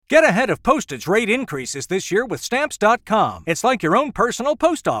Get ahead of postage rate increases this year with Stamps.com. It's like your own personal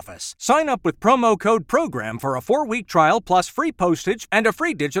post office. Sign up with promo code PROGRAM for a 4-week trial plus free postage and a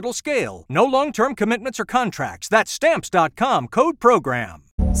free digital scale. No long-term commitments or contracts. That's Stamps.com, code PROGRAM.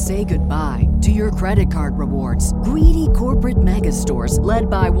 Say goodbye to your credit card rewards. Greedy corporate mega stores, led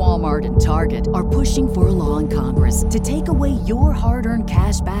by Walmart and Target, are pushing for a law in Congress to take away your hard-earned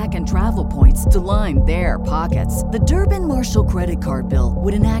cash back and travel points to line their pockets. The Durbin-Marshall credit card bill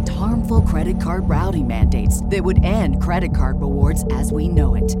would enact harmful credit card routing mandates that would end credit card rewards as we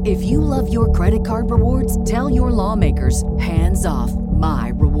know it. If you love your credit card rewards, tell your lawmakers, hands off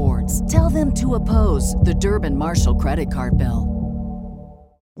my rewards. Tell them to oppose the Durbin-Marshall credit card bill.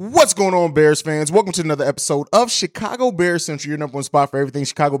 What's going on, Bears fans? Welcome to another episode of Chicago Bears Central, your number one spot for everything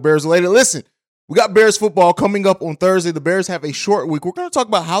Chicago Bears related. Listen, we got Bears football coming up on Thursday. The Bears have a short week. We're going to talk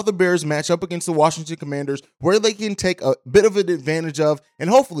about how the Bears match up against the Washington Commanders, where they can take a bit of an advantage of, and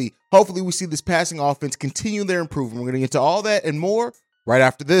hopefully we see this passing offense continue their improvement. We're going to get to all that and more right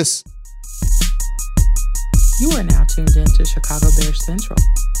after this. You are now tuned in to Chicago Bears Central,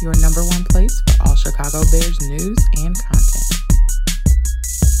 your number one place for all Chicago Bears news and content.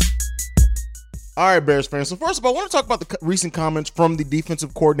 All right, Bears fans. So first of all, I want to talk about the recent comments from the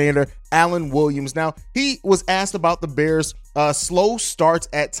defensive coordinator, Alan Williams. Now, he was asked about the Bears' slow starts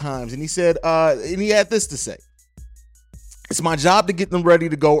at times, and he said, and he had this to say: "It's my job to get them ready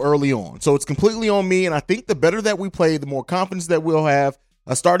to go early on. So it's completely on me, and I think the better that we play, the more confidence that we'll have.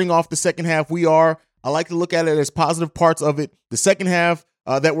 Starting off the second half, I like to look at it as positive parts of it. The second half,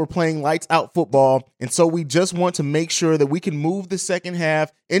 that we're playing lights out football. And so we just want to make sure that we can move the second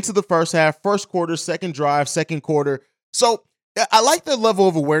half into the first half, first quarter, second drive, second quarter." So I like the level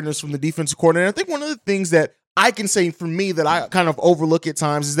of awareness from the defensive coordinator. I think one of the things that I can say for me that I kind of overlook at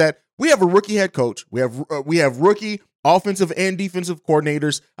times is that we have a rookie head coach. We have rookie offensive and defensive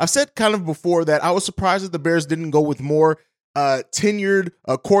coordinators. I've said kind of before that I was surprised that the Bears didn't go with more tenured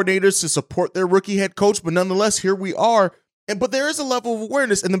coordinators to support their rookie head coach. But nonetheless, here we are. But there is a level of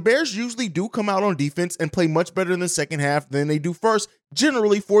awareness, and the Bears usually do come out on defense and play much better in the second half than they do first,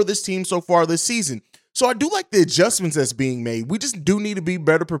 generally for this team so far this season. So I do like the adjustments that's being made. We just do need to be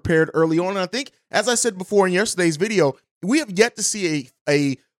better prepared early on. And I think, as I said before in yesterday's video, we have yet to see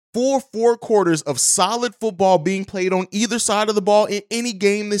a full 4 quarters of solid football being played on either side of the ball in any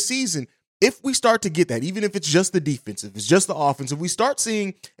game this season. If we start to get that, even if it's just the defense, if it's just the offense, if we start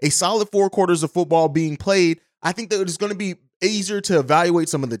seeing a solid 4 quarters of football being played, I think that it's going to be easier to evaluate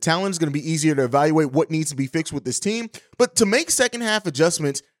some of the talent. It's going to be easier to evaluate what needs to be fixed with this team. But to make second half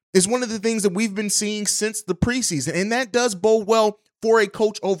adjustments is one of the things that we've been seeing since the preseason, and that does bode well for a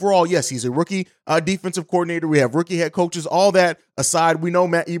coach overall. Yes, he's a rookie defensive coordinator. We have rookie head coaches. All that aside, we know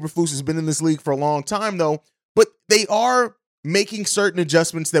Matt Eberflus has been in this league for a long time, though. But they are making certain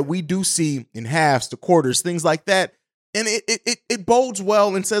adjustments that we do see in halves to quarters, things like that. And it bodes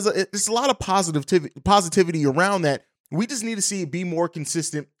well and says it's a lot of positivity around that. We just need to see it be more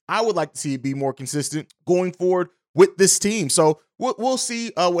consistent. I would like to see it be more consistent going forward with this team. So we'll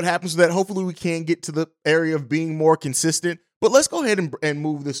see what happens with that. Hopefully we can get to the area of being more consistent. But let's go ahead and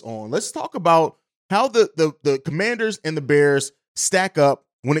move this on. Let's talk about how the Commanders and the Bears stack up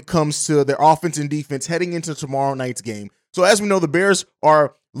when it comes to their offense and defense heading into tomorrow night's game. So as we know, the Bears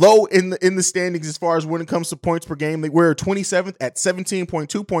are low in the standings as far as when it comes to points per game. We're 27th at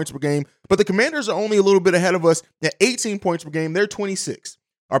 17.2 points per game, but the Commanders are only a little bit ahead of us at 18 points per game. They're 26th.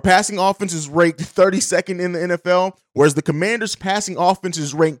 Our passing offense is ranked 32nd in the NFL, whereas the Commanders' passing offense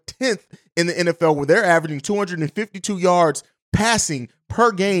is ranked 10th in the NFL, where they're averaging 252 yards passing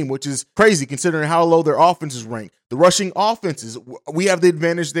per game, which is crazy considering how low their offense is ranked. The rushing offenses, we have the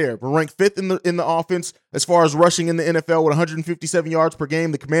advantage there. We're ranked 5th in the offense as far as rushing in the NFL with 157 yards per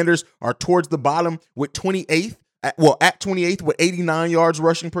game. The Commanders are towards the bottom with 28th. At 28th with 89 yards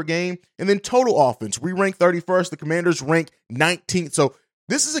rushing per game. And then total offense, we rank 31st. The Commanders rank 19th. So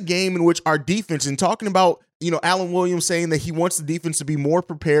this is a game in which our defense, and talking about, Alan Williams saying that he wants the defense to be more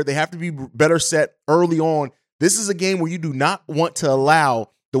prepared. They have to be better set early on. This is a game where you do not want to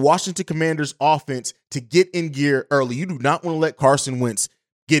allow the Washington Commanders offense to get in gear early. You do not want to let Carson Wentz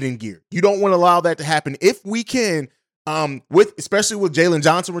get in gear. You don't want to allow that to happen. If we can, especially with Jalen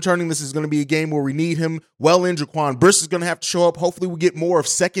Johnson returning, this is going to be a game where we need him well in. Jaquan Brisk is going to have to show up. Hopefully we get more of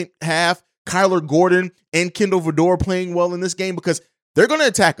second half Kyler Gordon and Kendall Vildor playing well in this game, because they're going to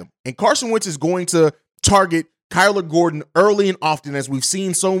attack him. And Carson Wentz is going to target Kyler Gordon early and often, as we've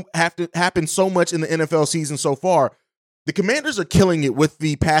seen happen so much in the NFL season so far. The Commanders are killing it with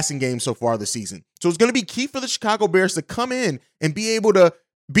the passing game so far this season. So it's going to be key for the Chicago Bears to come in and be able to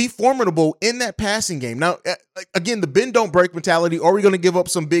be formidable in that passing game. Now, again, the bend don't break mentality. Are we going to give up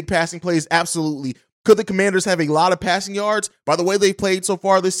some big passing plays? Absolutely. Could the Commanders have a lot of passing yards? By the way they played so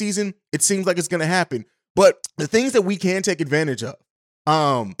far this season, it seems like it's going to happen. But the things that we can take advantage of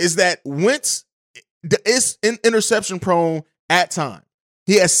is that Wentz is interception prone at times.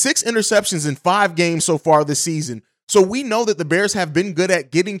 He has 6 interceptions in 5 games so far this season. So we know that the Bears have been good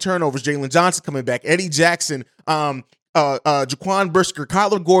at getting turnovers. Jalen Johnson coming back, Eddie Jackson, Jaquan Brisker,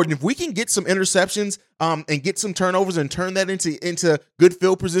 Kyler Gordon. If we can get some interceptions and get some turnovers and turn that into good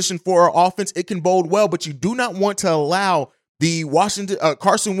field position for our offense, it can bode well. But you do not want to allow the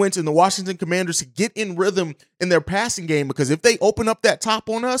Carson Wentz and the Washington Commanders to get in rhythm in their passing game, because if they open up that top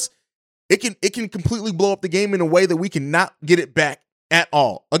on us, it can completely blow up the game in a way that we cannot get it back at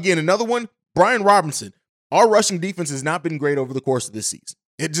all. Again, another one, Brian Robinson. Our rushing defense has not been great over the course of this season.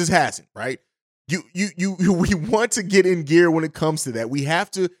 It just hasn't, right? We want to get in gear when it comes to that. We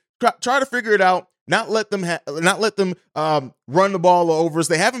have to try to figure it out. Not let them run the ball over us.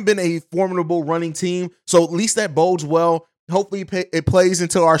 They haven't been a formidable running team, so at least that bodes well. Hopefully, it plays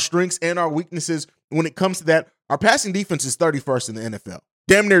into our strengths and our weaknesses when it comes to that. Our passing defense is 31st in the NFL,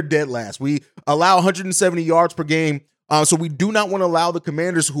 damn near dead last. We allow 170 yards per game, so we do not want to allow the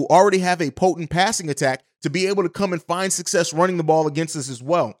Commanders, who already have a potent passing attack, to be able to come and find success running the ball against us as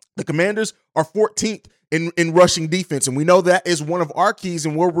well. The Commanders are 14th in rushing defense, and we know that is one of our keys,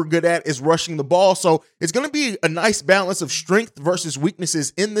 and where we're good at is rushing the ball. So it's going to be a nice balance of strength versus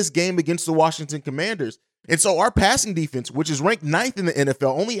weaknesses in this game against the Washington Commanders. And so our passing defense, which is ranked 9th in the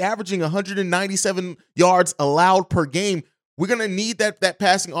NFL, only averaging 197 yards allowed per game, we're going to need that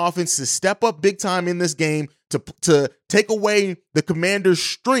passing offense to step up big time in this game to take away the Commanders'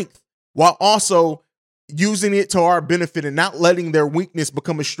 strength while also using it to our benefit and not letting their weakness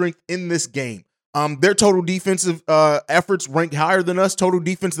become a strength in this game. Their total defensive efforts rank higher than us. Total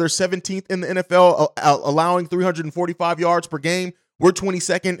defense, they're 17th in the NFL, allowing 345 yards per game. We're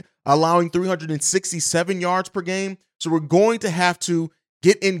 22nd, allowing 367 yards per game. So we're going to have to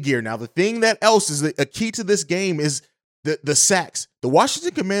get in gear. Now, the thing that else is a key to this game is the sacks. The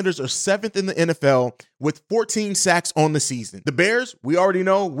Washington Commanders are 7th in the NFL with 14 sacks on the season. The Bears, we already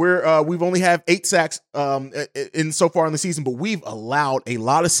know we've only have 8 sacks in so far in the season, but we've allowed a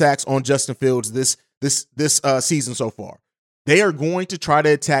lot of sacks on Justin Fields this season so far. They are going to try to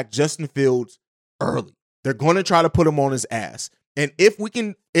attack Justin Fields early. They're going to try to put him on his ass. And if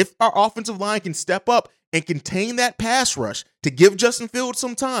our offensive line can step up and contain that pass rush to give Justin Fields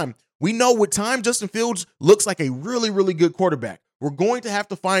some time, we know with time, Justin Fields looks like a really, really good quarterback. We're going to have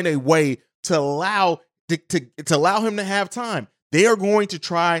to find a way to allow him to have time. They are going to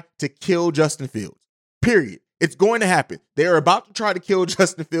try to kill Justin Fields, period. It's going to happen. They are about to try to kill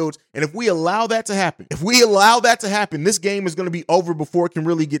Justin Fields, and if we allow that to happen, this game is going to be over before it can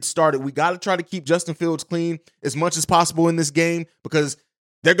really get started. We got to try to keep Justin Fields clean as much as possible in this game, because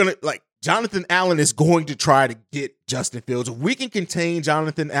they're going to, Jonathan Allen is going to try to get Justin Fields. If we can contain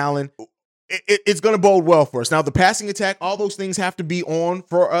Jonathan Allen, it's going to bode well for us. Now, the passing attack, all those things have to be on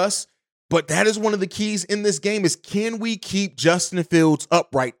for us, but that is one of the keys in this game is, can we keep Justin Fields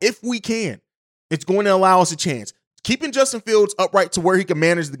upright? If we can, it's going to allow us a chance. Keeping Justin Fields upright to where he can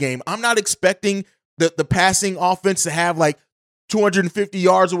manage the game. I'm not expecting the passing offense to have 250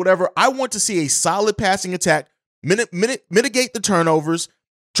 yards or whatever. I want to see a solid passing attack, mitigate the turnovers,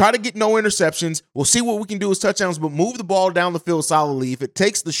 try to get no interceptions. We'll see what we can do as touchdowns, but move the ball down the field solidly. If it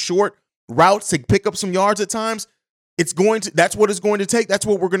takes the short routes to pick up some yards at times, that's what it's going to take. That's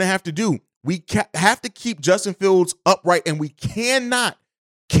what we're going to have to do. We have to keep Justin Fields upright, and we cannot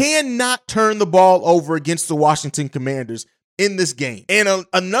turn the ball over against the Washington Commanders in this game. And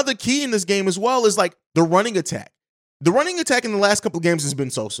another key in this game as well is the running attack. The running attack in the last couple of games has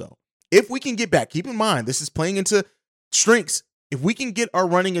been so-so. If we can get back, keep in mind, this is playing into strengths. If we can get our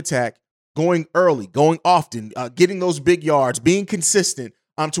running attack going early, going often, getting those big yards, being consistent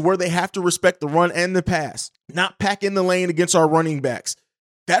to where they have to respect the run and the pass, not pack in the lane against our running backs,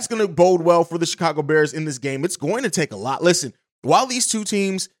 that's going to bode well for the Chicago Bears in this game. It's going to take a lot. Listen, while these two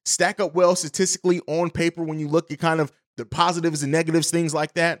teams stack up well statistically on paper, when you look at kind of the positives and negatives, things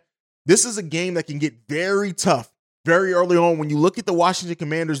like that, this is a game that can get very tough very early on. When you look at the Washington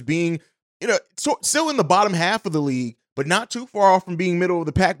Commanders being, still in the bottom half of the league, but not too far off from being middle of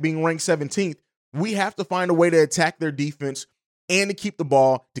the pack, being ranked 17th, we have to find a way to attack their defense and to keep the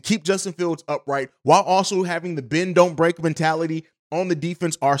ball, to keep Justin Fields upright, while also having the bend, don't break mentality on the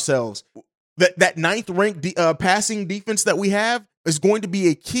defense ourselves. That 9th ranked passing defense that we have is going to be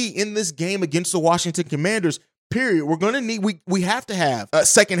a key in this game against the Washington Commanders, period. We're going to need, we have to have a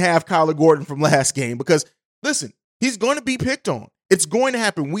second half Kyler Gordon from last game, because listen, he's going to be picked on. It's going to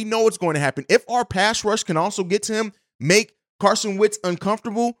happen. We know it's going to happen. If our pass rush can also get to him, make Carson Wentz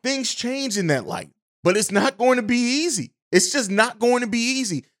uncomfortable, things change in that light. But it's not going to be easy. It's just not going to be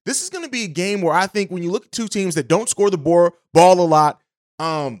easy. This is going to be a game where I think when you look at two teams that don't score the ball a lot,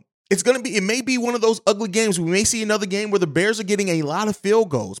 it may be one of those ugly games. We may see another game where the Bears are getting a lot of field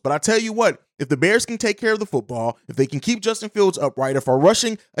goals. But I tell you what, if the Bears can take care of the football, if they can keep Justin Fields upright, if our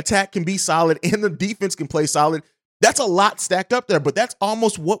rushing attack can be solid and the defense can play solid, that's a lot stacked up there. But that's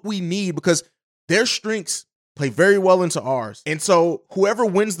almost what we need because their strengths play very well into ours. And so whoever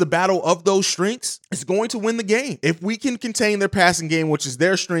wins the battle of those strengths is going to win the game. If we can contain their passing game, which is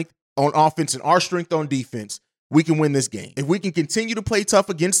their strength on offense and our strength on defense, we can win this game. If we can continue to play tough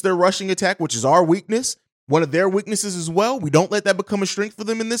against their rushing attack, which is our weakness, one of their weaknesses as well, we don't let that become a strength for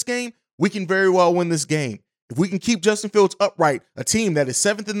them in this game, we can very well win this game. If we can keep Justin Fields upright, a team that is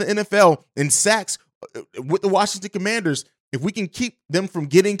 7th in the NFL in sacks with the Washington Commanders, if we can keep them from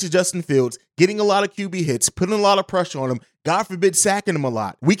getting to Justin Fields, getting a lot of QB hits, putting a lot of pressure on him, God forbid sacking him a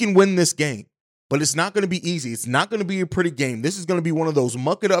lot, we can win this game. But it's not going to be easy. It's not going to be a pretty game. This is going to be one of those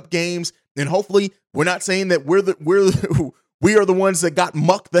muck it up games. And hopefully we're not saying that we are the ones that got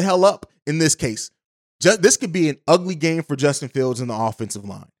mucked the hell up in this case. This could be an ugly game for Justin Fields and the offensive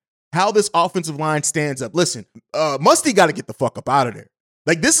line. How this offensive line stands up. Listen, Musty got to get the fuck up out of there.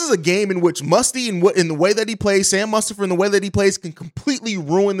 Like, this is a game in which Musty, in the way that he plays, Sam Mustipher in the way that he plays, can completely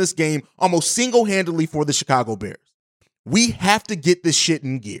ruin this game almost single-handedly for the Chicago Bears. We have to get this shit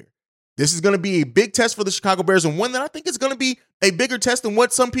in gear. This is going to be a big test for the Chicago Bears, and one that I think is going to be a bigger test than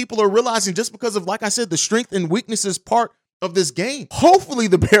what some people are realizing just because of, like I said, the strength and weaknesses part of this game. Hopefully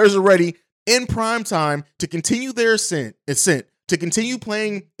the Bears are ready in prime time to continue their ascent, to continue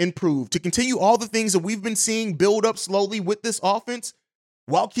playing improved, to continue all the things that we've been seeing build up slowly with this offense,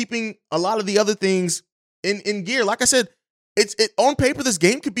 while keeping a lot of the other things in gear. Like I said, on paper, this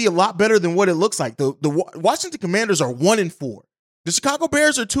game could be a lot better than what it looks like. The Washington Commanders are 1-4. The Chicago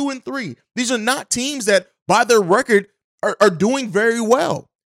Bears are 2-3. These are not teams that, by their record, are doing very well.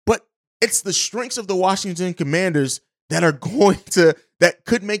 But it's the strengths of the Washington Commanders that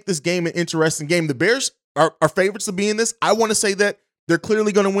could make this game an interesting game. The Bears are favorites to be in this. I want to say that they're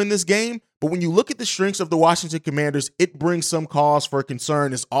clearly going to win this game. But when you look at the strengths of the Washington Commanders, it brings some cause for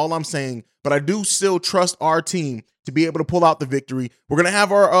concern is all I'm saying. But I do still trust our team to be able to pull out the victory. We're going to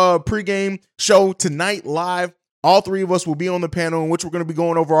have our pregame show tonight live. All three of us will be on the panel in which we're going to be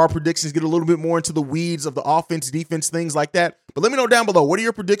going over our predictions, get a little bit more into the weeds of the offense, defense, things like that. But let me know down below, what are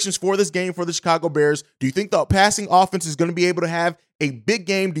your predictions for this game for the Chicago Bears? Do you think the passing offense is going to be able to have a big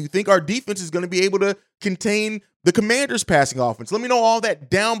game? Do you think our defense is going to be able to contain the Commanders' passing offense? Let me know all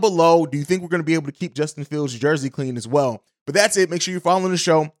that down below. Do you think we're going to be able to keep Justin Fields' jersey clean as well? But that's it. Make sure you're following the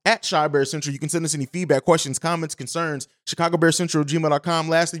show at Chi Bear Central. You can send us any feedback, questions, comments, concerns, ChicagoBearCentral@gmail.com.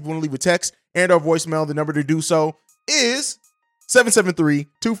 Lastly, if you want to leave a text and our voicemail, the number to do so is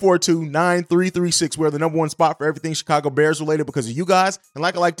 773-242-9336. We're the number one spot for everything Chicago Bears related because of you guys. And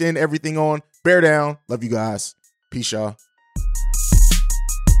like I like to end everything on, bear down. Love you guys. Peace, y'all.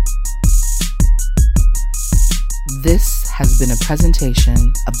 This has been a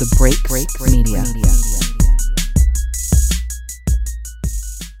presentation of the Break Media.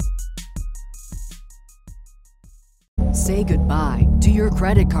 Say goodbye to your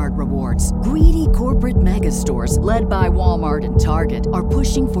credit card rewards. Greedy corporate mega stores, led by Walmart and Target, are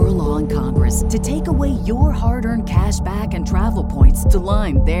pushing for a law in Congress to take away your hard-earned cash back and travel points to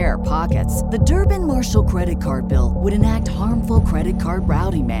line their pockets. The Durbin-Marshall credit card bill would enact harmful credit card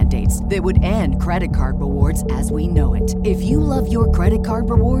routing mandates that would end credit card rewards as we know it. If you love your credit card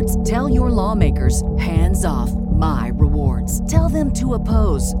rewards, tell your lawmakers, hands off my rewards. Tell them to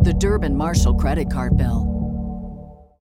oppose the Durbin-Marshall credit card bill.